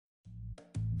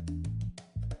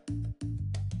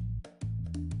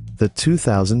the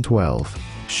 2012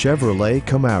 Chevrolet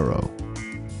Camaro.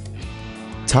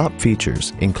 Top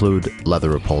features include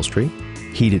leather upholstery,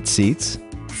 heated seats,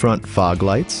 front fog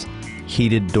lights,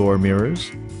 heated door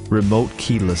mirrors, remote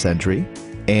keyless entry,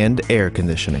 and air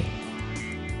conditioning.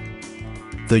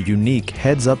 The unique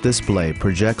heads-up display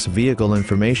projects vehicle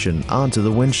information onto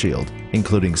the windshield,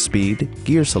 including speed,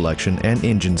 gear selection, and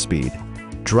engine speed.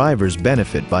 Drivers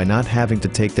benefit by not having to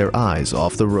take their eyes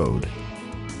off the road.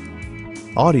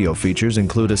 Audio features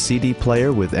include a CD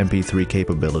player with MP3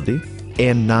 capability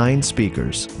and 9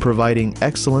 speakers, providing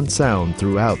excellent sound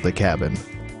throughout the cabin.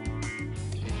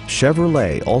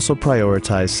 Chevrolet also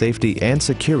prioritized safety and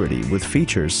security with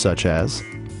features such as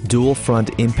dual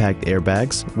front impact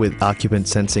airbags with occupant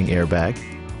sensing airbag,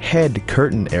 head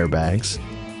curtain airbags,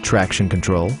 traction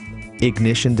control,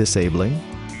 ignition disabling,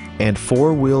 and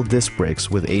 4-wheel disc brakes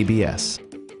with ABS.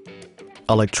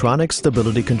 Electronic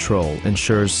stability control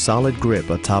ensures solid grip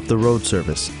atop the road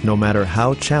surface, no matter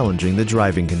how challenging the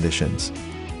driving conditions.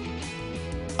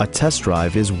 A test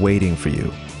drive is waiting for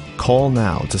you. Call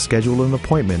now to schedule an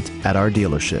appointment at our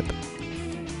dealership.